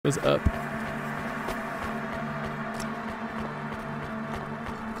was up.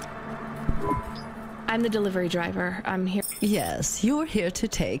 I'm the delivery driver. I'm here. Yes, you're here to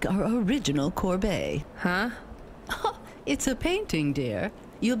take our original corbeille. Huh? It's a painting, dear.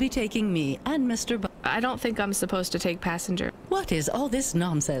 You'll be taking me and Mr. I don't think I'm supposed to take passenger. What is all this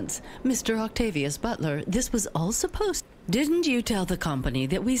nonsense? Mr. Octavius Butler, this was all supposed... Didn't you tell the company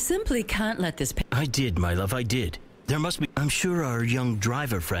that we simply can't let this... I did, my love, I did. There must be... I'm sure our young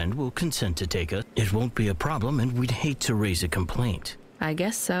driver friend will consent to take us. It won't be a problem, and we'd hate to raise a complaint. I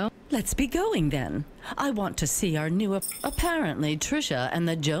guess so. Let's be going then. I want to see our new... Apparently, Trisha and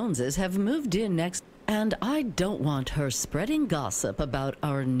the Joneses have moved in next... And I don't want her spreading gossip about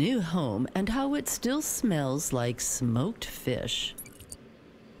our new home and how it still smells like smoked fish.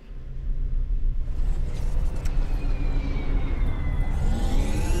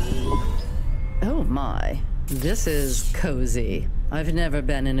 Oh my, this is cozy. I've never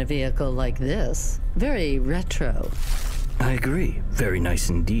been in a vehicle like this. Very retro. I agree. Very nice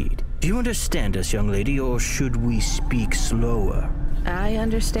indeed. Do you understand us, young lady, or should we speak slower? I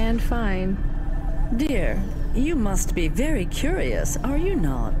understand fine. Dear, you must be very curious, are you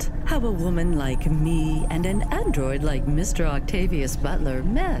not? How a woman like me and an android like Mr. Octavius Butler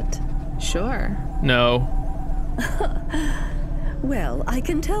met. Sure. No. Well, I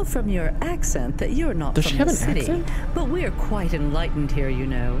can tell from your accent that you're not Does from she have the an city, accent? but we're quite enlightened here, you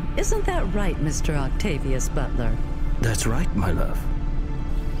know. Isn't that right, Mr. Octavius Butler? That's right, my love.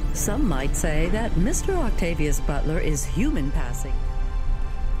 Some might say that Mr. Octavius Butler is human passing.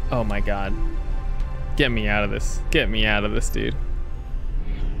 Oh my god. Get me out of this. Get me out of this, dude.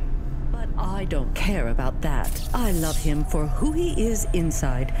 But I don't care about that. I love him for who he is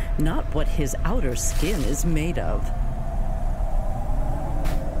inside, not what his outer skin is made of.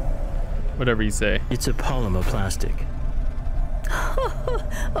 Whatever you say. It's a polymer plastic.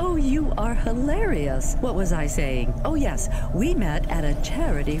 Oh, you are hilarious. What was I saying? Oh yes, we met at a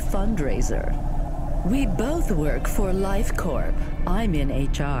charity fundraiser. We both work for Life Corp. I'm in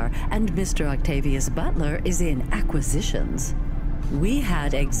HR, and Mr. Octavius Butler is in acquisitions. We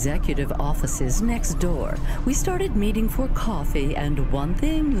had executive offices next door. We started meeting for coffee, and one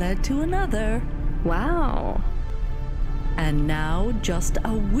thing led to another. Wow. And now, just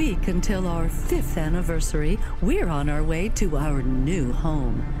a week until our 5th anniversary, we're on our way to our new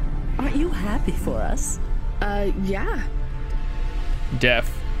home. Aren't you happy for us? Yeah.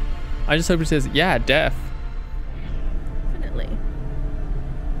 Deaf. I just hope it says, yeah, deaf. Definitely.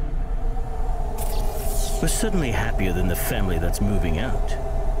 We're suddenly happier than the family that's moving out.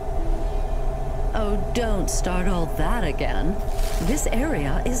 Oh, don't start all that again. This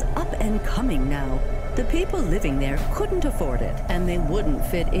area is up and coming now. The people living there couldn't afford it, and they wouldn't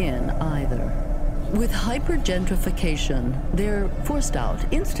fit in either. With hyper-gentrification, they're forced out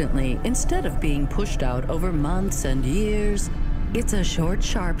instantly instead of being pushed out over months and years. It's a short,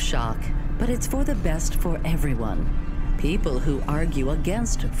 sharp shock, but it's for the best for everyone. People who argue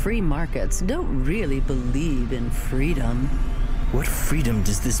against free markets don't really believe in freedom. What freedom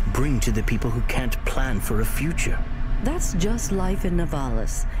does this bring to the people who can't plan for a future? That's just life in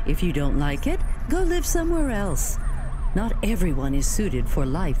Navalis. If you don't like it, go live somewhere else. Not everyone is suited for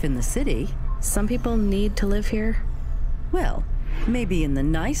life in the city. Some people need to live here. Well, maybe in the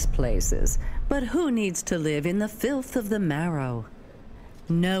nice places, but who needs to live in the filth of the marrow?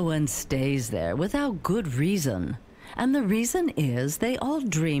 No one stays there without good reason. And the reason is they all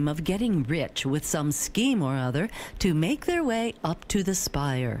dream of getting rich with some scheme or other to make their way up to the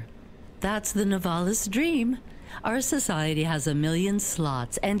spire. That's the Navalis dream. Our society has 1 million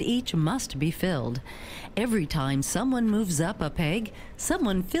slots, and each must be filled. Every time someone moves up a peg,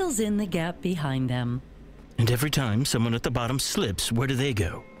 someone fills in the gap behind them. And every time someone at the bottom slips, where do they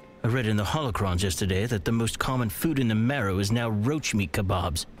go? I read in the holocrons yesterday that the most common food in the marrow is now roach meat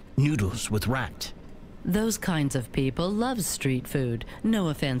kebabs, noodles with rat. Those kinds of people love street food. No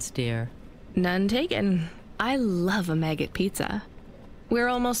offense, dear. None taken. I love a maggot pizza. We're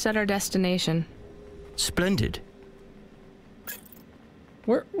almost at our destination. Splendid.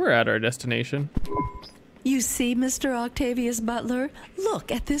 We're at our destination. You see, Mr. Octavius Butler?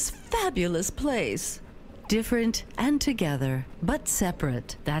 Look at this fabulous place. Different and together, but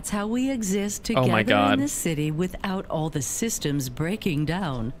separate. That's how we exist Oh my together God. in the city without all the systems breaking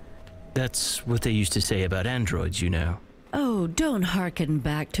down. That's what they used to say about androids, you know. Oh, don't hearken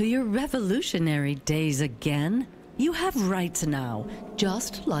back to your revolutionary days again. You have rights now,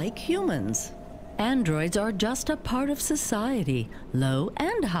 just like humans. Androids are just a part of society, low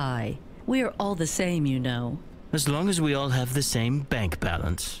and high. We're all the same, you know. As long as we all have the same bank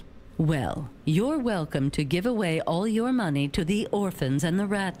balance. Well, you're welcome to give away all your money to the orphans and the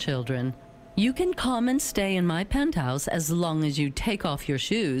rat children. You can come and stay in my penthouse as long as you take off your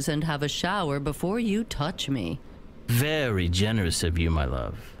shoes and have a shower before you touch me. Very generous of you, my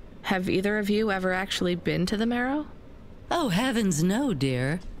love. Have either of you ever actually been to the Marrow? Oh, heavens no,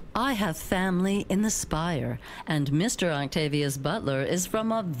 dear. I have family in the Spire, and Mr. Octavius Butler is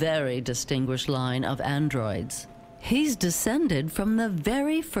from a very distinguished line of androids. He's descended from the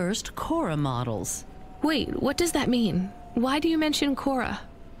very first Cora models. Wait, what does that mean? Why do you mention Cora?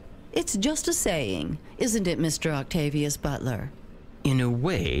 It's just a saying, isn't it, Mr. Octavius Butler? In a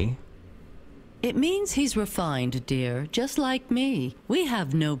way. It means he's refined, dear, just like me. We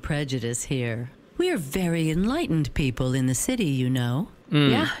have no prejudice here. We're very enlightened people in the city, you know.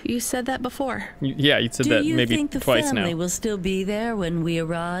 Yeah, you said that before. Yeah, you said that maybe twice now. Do you think the family will still be there when we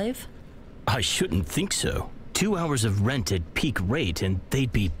arrive? I shouldn't think so. 2 hours of rent at peak rate and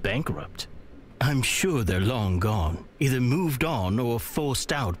they'd be bankrupt. I'm sure they're long gone, either moved on or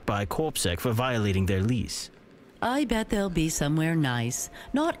forced out by Corpsec for violating their lease. I bet they'll be somewhere nice.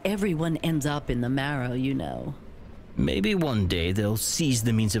 Not everyone ends up in the Marrow, you know. Maybe one day they'll seize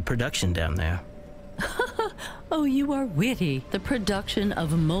the means of production down there. Oh, you are witty. The production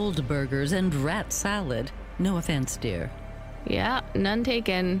of mold burgers and rat salad. No offense, dear. Yeah, none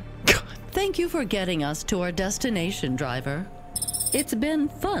taken. Thank you for getting us to our destination, driver. It's been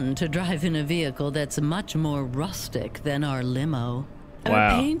fun to drive in a vehicle that's much more rustic than our limo. Wow.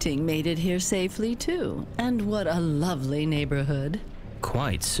 Our painting made it here safely, too. And what a lovely neighborhood.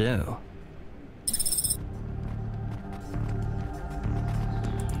 Quite so.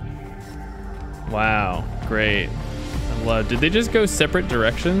 Wow, great. I love. Did they just go separate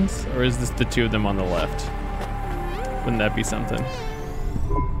directions, or is this the two of them on the left? Wouldn't that be something?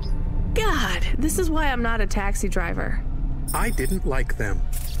 God, this is why I'm not a taxi driver. I didn't like them.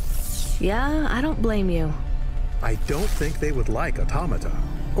 Yeah, I don't blame you. I don't think they would like automata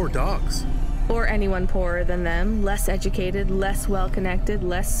or dogs. Or anyone poorer than them, less educated, less well-connected,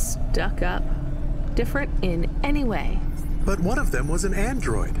 less stuck up. Different in any way. But one of them was an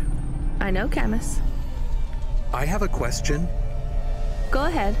android. I know, Camus. I have a question. Go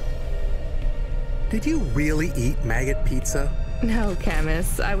ahead. Did you really eat maggot pizza? No,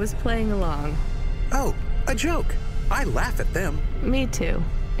 Camus. I was playing along. Oh, a joke. I laugh at them. Me too.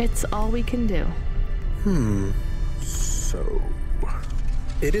 It's all we can do. So...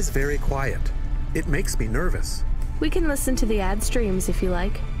 It is very quiet. It makes me nervous. We can listen to the ad streams if you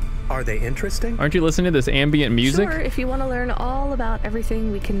like. Are they interesting? Aren't you listening to this ambient music? Sure, if you want to learn all about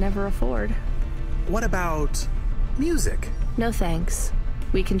everything we can never afford. What about music? No thanks.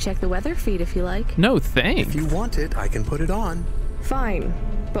 We can check the weather feed if you like. No thanks. If you want it, I can put it on. Fine,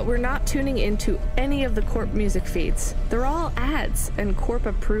 but we're not tuning into any of the Corp music feeds. They're all ads and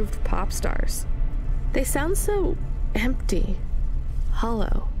Corp-approved pop stars. They sound so empty,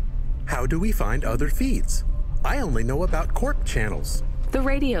 hollow. How do we find other feeds? I only know about Corp channels. The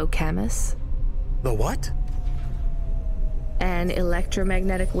radio, Camus. The what? An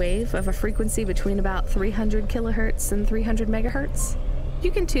electromagnetic wave of a frequency between about 300 kilohertz and 300 megahertz. You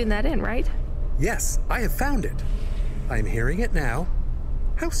can tune that in, right? Yes, I have found it. I'm hearing it now.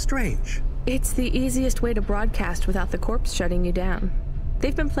 How strange. It's the easiest way to broadcast without the corpse shutting you down.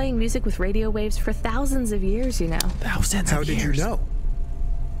 They've been playing music with radio waves for thousands of years, you know. Thousands How of did years. you know?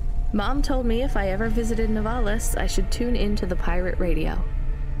 Mom told me if I ever visited Navalis, I should tune into the pirate radio.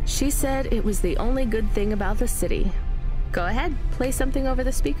 She said it was the only good thing about the city. Go ahead, play something over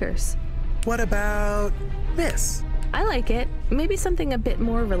the speakers. What about this? I like it. Maybe something a bit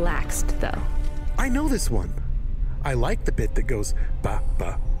more relaxed, though. I know this one. I like the bit that goes ba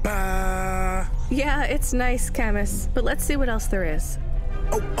ba ba. Yeah, it's nice, Camus, but let's see what else there is.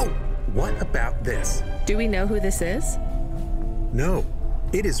 Oh, what about this? Do we know who this is? No,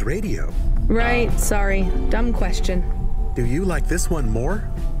 it is radio. Right, sorry. Dumb question. Do you like this one more?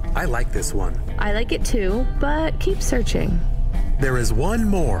 I like this one. I like it too, but keep searching. There is one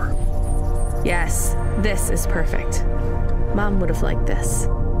more. Yes, this is perfect. Mom would have liked this.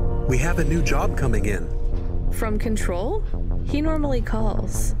 We have a new job coming in. From Control? He normally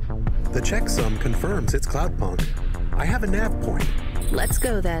calls. The checksum confirms it's Cloudpunk. I have a nav point. Let's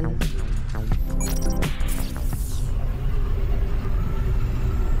go then.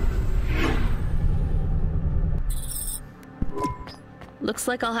 Looks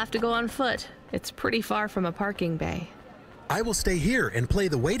like I'll have to go on foot. It's pretty far from a parking bay. I will stay here and play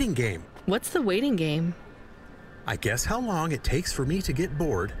the waiting game. What's the waiting game? I guess how long it takes for me to get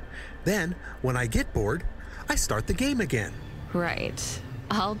bored. Then, when I get bored, I start the game again. Right.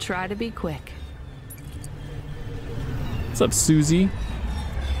 I'll try to be quick. What's up, Susie?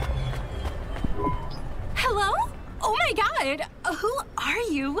 Oh my god! Who are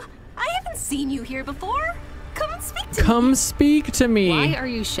you? I haven't seen you here before. Come and speak to me. Come speak to me. Why are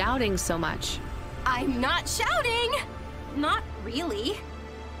you shouting so much? I'm not shouting. Not really.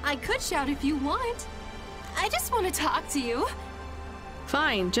 I could shout if you want. I just want to talk to you.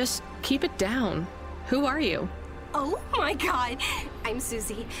 Fine, just keep it down. Who are you? Oh my god. I'm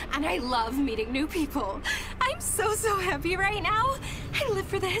Susie, and I love meeting new people. I'm so happy right now. I live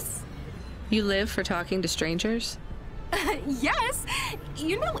for this. You live for talking to strangers? Yes.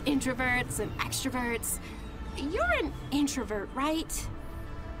 You know introverts and extroverts. You're an introvert, right?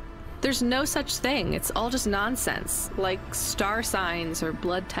 There's no such thing. It's all just nonsense, like star signs or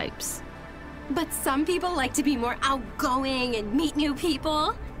blood types. But some people like to be more outgoing and meet new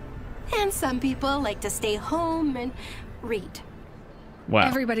people. And some people like to stay home and read. Wow.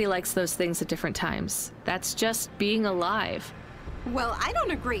 Everybody likes those things at different times. That's just being alive. Well, I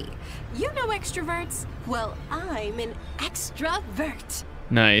don't agree. You know extroverts? Well, I'm an extrovert.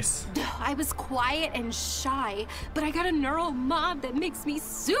 Nice. I was quiet and shy, but I got a neural mod that makes me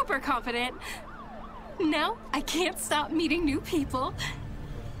super confident. Now, I can't stop meeting new people.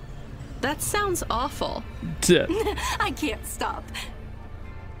 That sounds awful. I can't stop.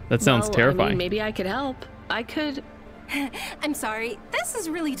 That sounds Well, terrifying. I mean, maybe I could help. I could... I'm sorry, this is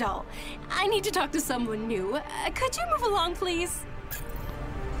really dull. I need to talk to someone new. Could you move along, please?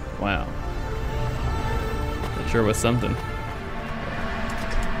 Wow. That sure was something.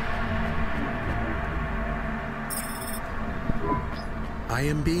 I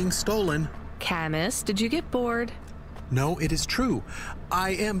am being stolen. Camus, did you get bored? No, it is true.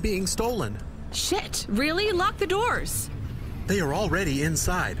 I am being stolen. Shit, really? Lock the doors. They are already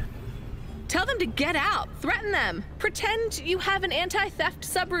inside. Tell them to get out. Threaten them. Pretend you have an anti-theft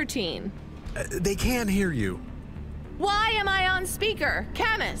subroutine. They can hear you. Why am I on speaker?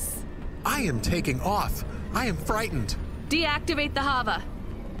 Camus! I am taking off. I am frightened. Deactivate the HOVA.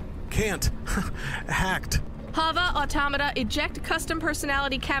 Can't. Hacked. HOVA Automata eject custom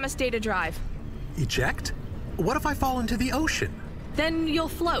personality Camus data drive. Eject? What if I fall into the ocean? Then you'll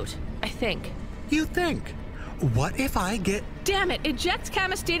float, I think. You think? What if I get... Damn it, eject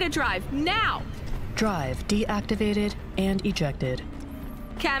Camus data drive, now! Drive deactivated and ejected.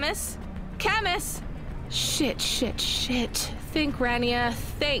 Camus? Camus! Shit. Think, Rania,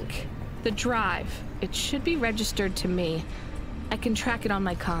 think. The drive. It should be registered to me. I can track it on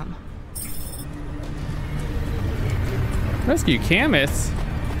my comm. Rescue Camus?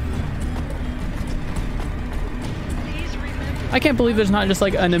 I can't believe there's not just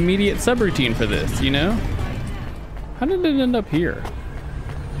like an immediate subroutine for this, you know? How did it end up here?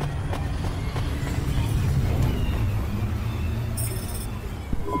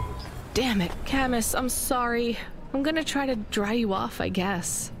 Damn it, Camus, I'm sorry. I'm gonna try to dry you off, I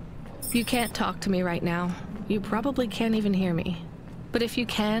guess. You can't talk to me right now. You probably can't even hear me. But if you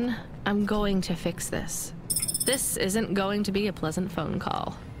can, I'm going to fix this. This isn't going to be a pleasant phone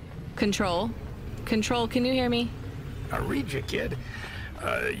call. Control? Control, can you hear me? I read you, kid.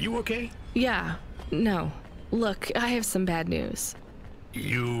 You okay? Yeah. No. Look, I have some bad news.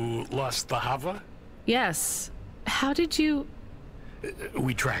 You lost the HOVA? Yes. How did you...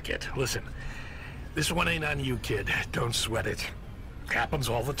 We track it. Listen, this one ain't on you, kid. Don't sweat it. Happens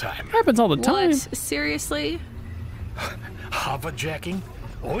all the time. Happens all the time. What? Seriously? HOVA jacking?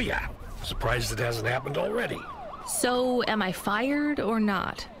 Oh yeah. Surprised it hasn't happened already. So, am I fired or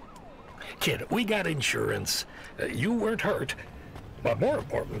not? Kid, we got insurance. You weren't hurt. But more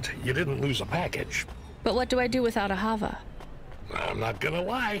important, you didn't lose a package. But what do I do without a HOVA? I'm not gonna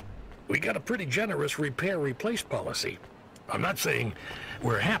lie. We got a pretty generous repair-replace policy. I'm not saying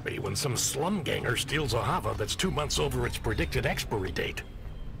we're happy when some slum ganger steals a HOVA that's 2 months over its predicted expiry date.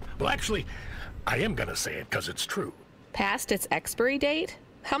 Well, actually, I am gonna say it because it's true. Past its expiry date?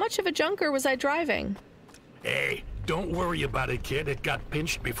 How much of a junker was I driving? Hey, don't worry about it, kid. It got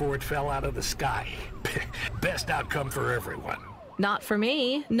pinched before it fell out of the sky. Best outcome for everyone. Not for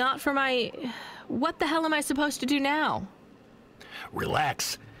me. Not for my... What the hell am I supposed to do now?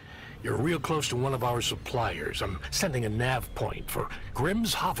 Relax. You're real close to one of our suppliers. I'm sending a nav point for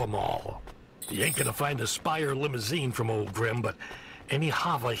Grimm's HOVA Mall. You ain't gonna find a Spire limousine from old Grimm, but any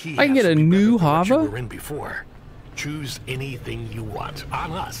HOVA he I can has get a will be new better than what you HOVA? were in before. Choose anything you want.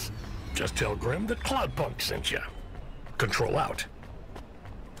 On us. Just tell Grimm that Cloudpunk sent you. Control out.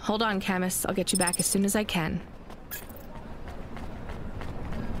 Hold on, Camus. I'll get you back as soon as I can.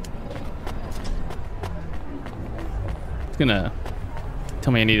 It's gonna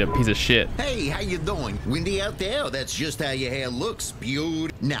tell me I need a piece of shit. Hey, how you doing? Windy out there? That's just how your hair looks.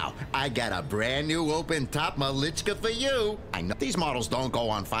 Beautiful. Now, I got a brand new open-top Malichka for you. I know these models don't go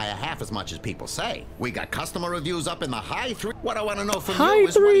on fire half as much as people say. We got customer reviews up in the high three. What I want to know from you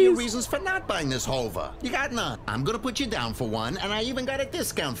is what are your reasons for not buying this HOVA? You got none. I'm gonna put you down for one, and I even got a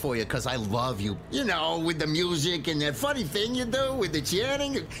discount for you because I love you. You know, with the music and that funny thing you do with the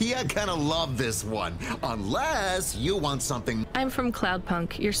chanting. You're gonna love this one. Unless you want something. I'm from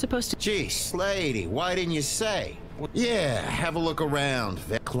Cloudpunk. You're supposed to... Jeez, lady, why didn't you say? Yeah, have a look around.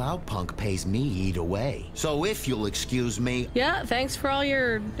 Cloudpunk pays me either way. So if you'll excuse me... Yeah, thanks for all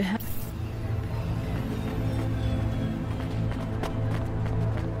your...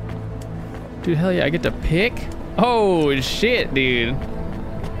 Dude, hell yeah, I get to pick? Oh, shit, dude.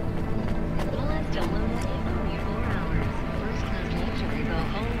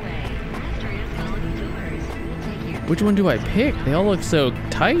 Which one do I pick? They all look so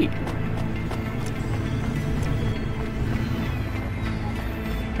tight.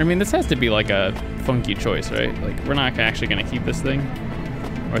 I mean, this has to be like a funky choice, right? Like, we're not actually gonna keep this thing,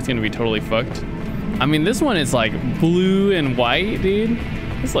 or it's gonna be totally fucked. I mean, this one is like blue and white, dude.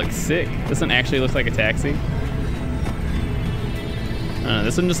 This looks sick. This one actually looks like a taxi. I don't know,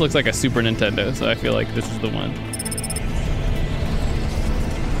 this one just looks like a Super Nintendo, so I feel like this is the one.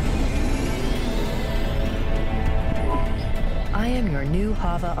 I am your new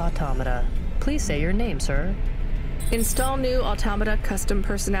HOVA automata. Please say your name, sir. Install new automata custom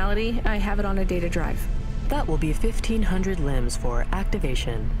personality. I have it on a data drive. That will be 1,500 limbs for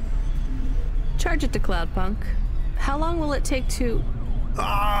activation. Charge it to Cloudpunk. How long will it take to...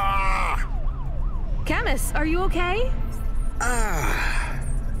 Ah! Camus, are you okay?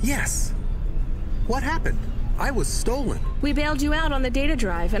 Yes. What happened? I was stolen. We bailed you out on the data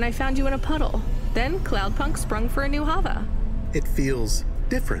drive, and I found you in a puddle. Then Cloudpunk sprung for a new HOVA. It feels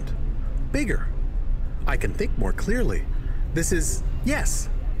different. Bigger. I can think more clearly. This is... Yes.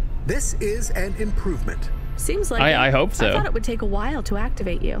 This is an improvement. Seems like I hope so. I thought it would take a while to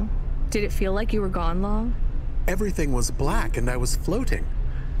activate you. Did it feel like you were gone long? Everything was black and I was floating.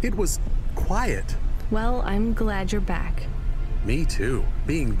 It was quiet. Well, I'm glad you're back. Me too.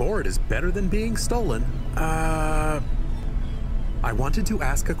 Being bored is better than being stolen. I wanted to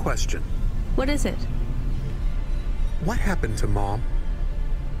ask a question. What is it? What happened to Mom?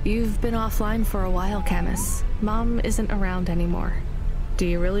 You've been offline for a while, Camus. Mom isn't around anymore. Do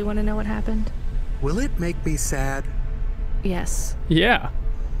you really want to know what happened? Will it make me sad? Yes. Yeah.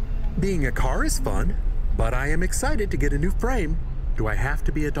 Being a car is fun, but I am excited to get a new frame. Do I have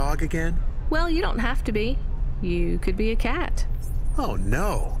to be a dog again? Well, you don't have to be. You could be a cat. Oh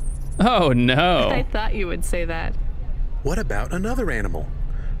no. Oh no. I thought you would say that. What about another animal?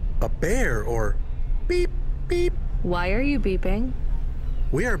 A bear or beep, beep. Why are you beeping?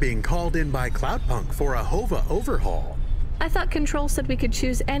 We are being called in by Cloudpunk for a HOVA overhaul. I thought Control said we could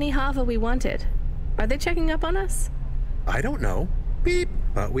choose any HOVA we wanted. Are they checking up on us? I don't know. Beep.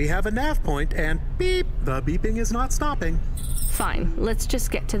 But we have a nav point and beep. The beeping is not stopping. Fine. Let's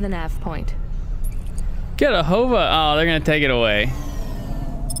just get to the nav point. Get a HOVA. Oh, they're gonna take it away.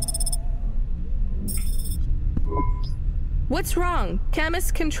 What's wrong? Camus,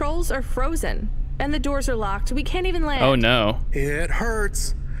 controls are frozen. And the doors are locked. We can't even land. Oh no. It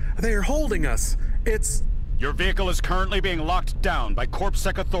hurts. They're holding us. It's... Your vehicle is currently being locked down by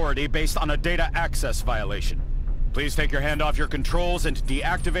CorpSec authority based on a data access violation. Please take your hand off your controls and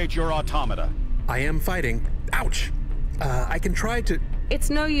deactivate your automata. I am fighting. Ouch. I can try to...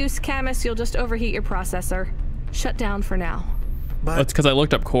 It's no use, Camus. You'll just overheat your processor. Shut down for now. But... Well, it's because I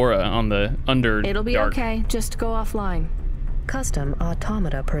looked up Cora on the under. It'll be dark. okay. Just go offline. Custom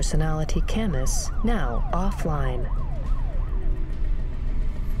automata personality Camus now offline.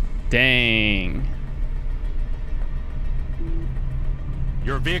 Dang.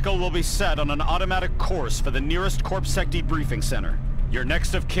 Your vehicle will be set on an automatic course for the nearest CorpSec debriefing center. Your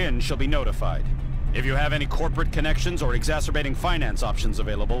next of kin shall be notified. If you have any corporate connections or exacerbating finance options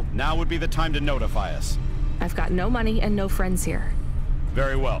available, now would be the time to notify us. I've got no money and no friends here.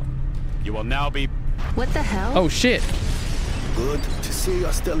 Very well. You will now be... What the hell? Oh shit. Good to see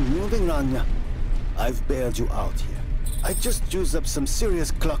you're still moving, Rania. I've bailed you out here. I just used up some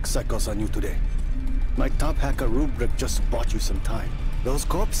serious clock cycles on you today. My top hacker Rubric just bought you some time. Those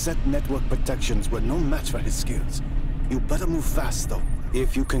CorpSec network protections were no match for his skills. You better move fast, though.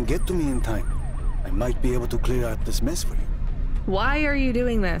 If you can get to me in time, I might be able to clear out this mess for you. Why are you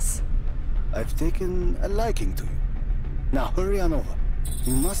doing this? I've taken a liking to you. Now hurry on over.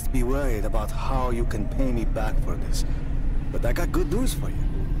 You must be worried about how you can pay me back for this. But I got good news for you.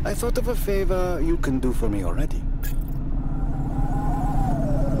 I thought of a favor you can do for me already.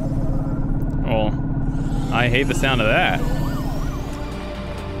 Oh, I hate the sound of that.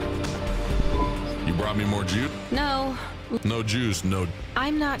 Got me more juice? No. No juice, no.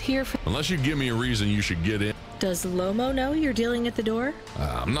 I'm not here for... Unless you give me a reason you should get in. Does Lomo know you're dealing at the door?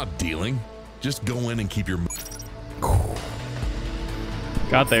 I'm not dealing. Just go in and keep your...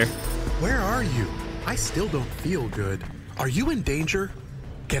 Got there. Where are you? I still don't feel good. Are you in danger?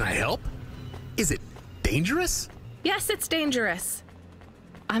 Can I help? Is it dangerous? Yes, it's dangerous.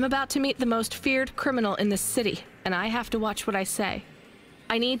 I'm about to meet the most feared criminal in this city, and I have to watch what I say.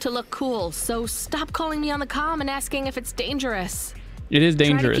 I need to look cool, so stop calling me on the comm and asking if it's dangerous. It is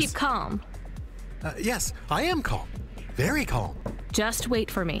dangerous. Try to keep calm. Yes, I am calm. Very calm. Just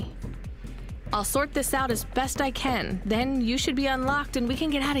wait for me. I'll sort this out as best I can. Then you should be unlocked and we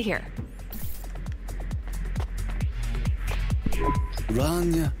can get out of here.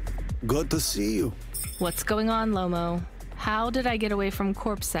 Rania, good to see you. What's going on, Lomo? How did I get away from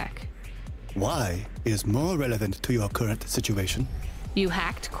CorpSec? Why is more relevant to your current situation? You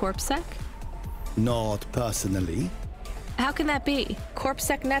hacked CorpSec? Not personally. How can that be?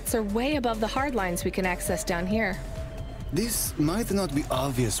 CorpSec nets are way above the hardlines we can access down here. This might not be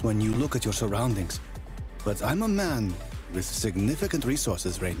obvious when you look at your surroundings, but I'm a man with significant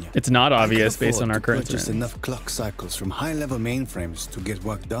resources, Rania. It's not obvious based on our current just enough clock cycles from high-level mainframes to get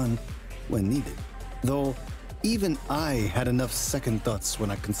work done when needed. Though, even I had enough second thoughts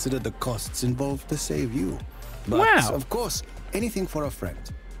when I considered the costs involved to save you. But, wow. Of course, anything for a friend.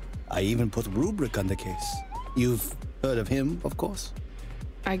 I even put Rubric on the case. You've heard of him, of course?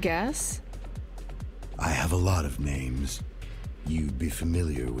 I guess. I have a lot of names. You'd be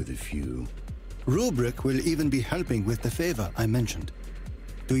familiar with a few. Rubric will even be helping with the favor I mentioned.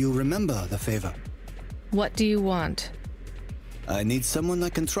 Do you remember the favor? What do you want? I need someone I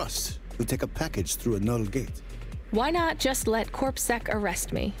can trust to take a package through a null gate. Why not just let CorpSec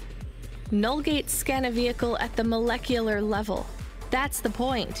arrest me? Null gates scan a vehicle at the molecular level. That's the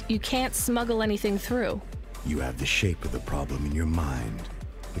point. You can't smuggle anything through. You have the shape of the problem in your mind,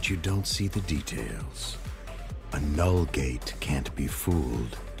 but you don't see the details. A null gate can't be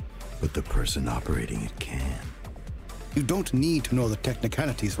fooled, but the person operating it can. You don't need to know the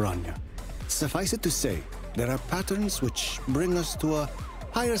technicalities, Rania. Suffice it to say, there are patterns which bring us to a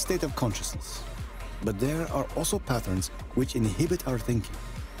higher state of consciousness. But there are also patterns which inhibit our thinking.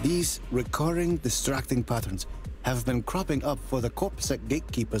 These recurring, distracting patterns have been cropping up for the CorpSec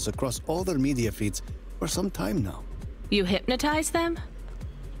gatekeepers across all their media feeds for some time now. You hypnotize them?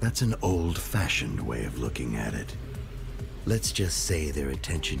 That's an old-fashioned way of looking at it. Let's just say their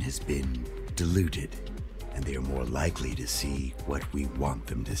attention has been diluted, and they are more likely to see what we want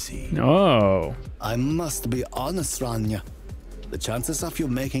them to see. Oh. I must be honest, Rania. The chances of you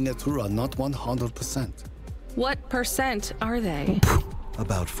making it through are not 100%. What percent are they?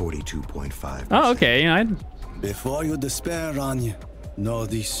 About 42.5%. Oh, okay. Before you despair, Rania, know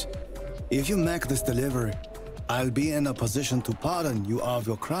this. If you make this delivery, I'll be in a position to pardon you of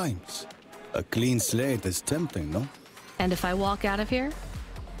your crimes. A clean slate is tempting, no? And if I walk out of here?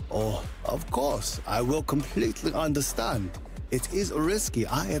 Oh, of course. I will completely understand. It is risky,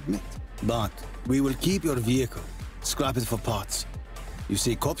 I admit. But we will keep your vehicle, scrap it for parts. You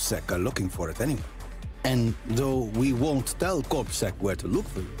see, CorpSec are looking for it anyway. And though we won't tell CorpSec where to look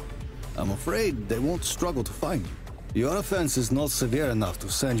for you, I'm afraid they won't struggle to find you. Your offense is not severe enough to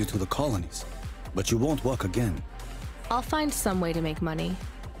send you to the colonies, but you won't work again. I'll find some way to make money.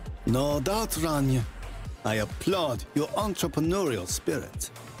 No doubt, Rania. I applaud your entrepreneurial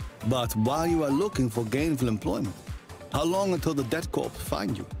spirit. But while you are looking for gainful employment, how long until the debt corp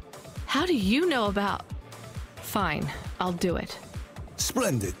find you? How do you know about... Fine, I'll do it.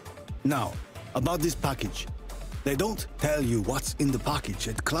 Splendid. Now, about this package. They don't tell you what's in the package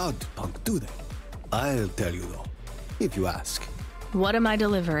at Cloudpunk, do they? I'll tell you though, if you ask. What am I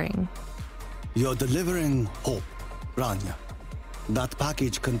delivering? You're delivering hope, Rania. That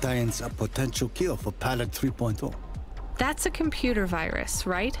package contains a potential cure for Pallet 3.0. That's a computer virus,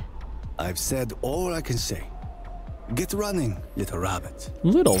 right? I've said all I can say. Get running, little rabbit.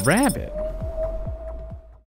 Little rabbit?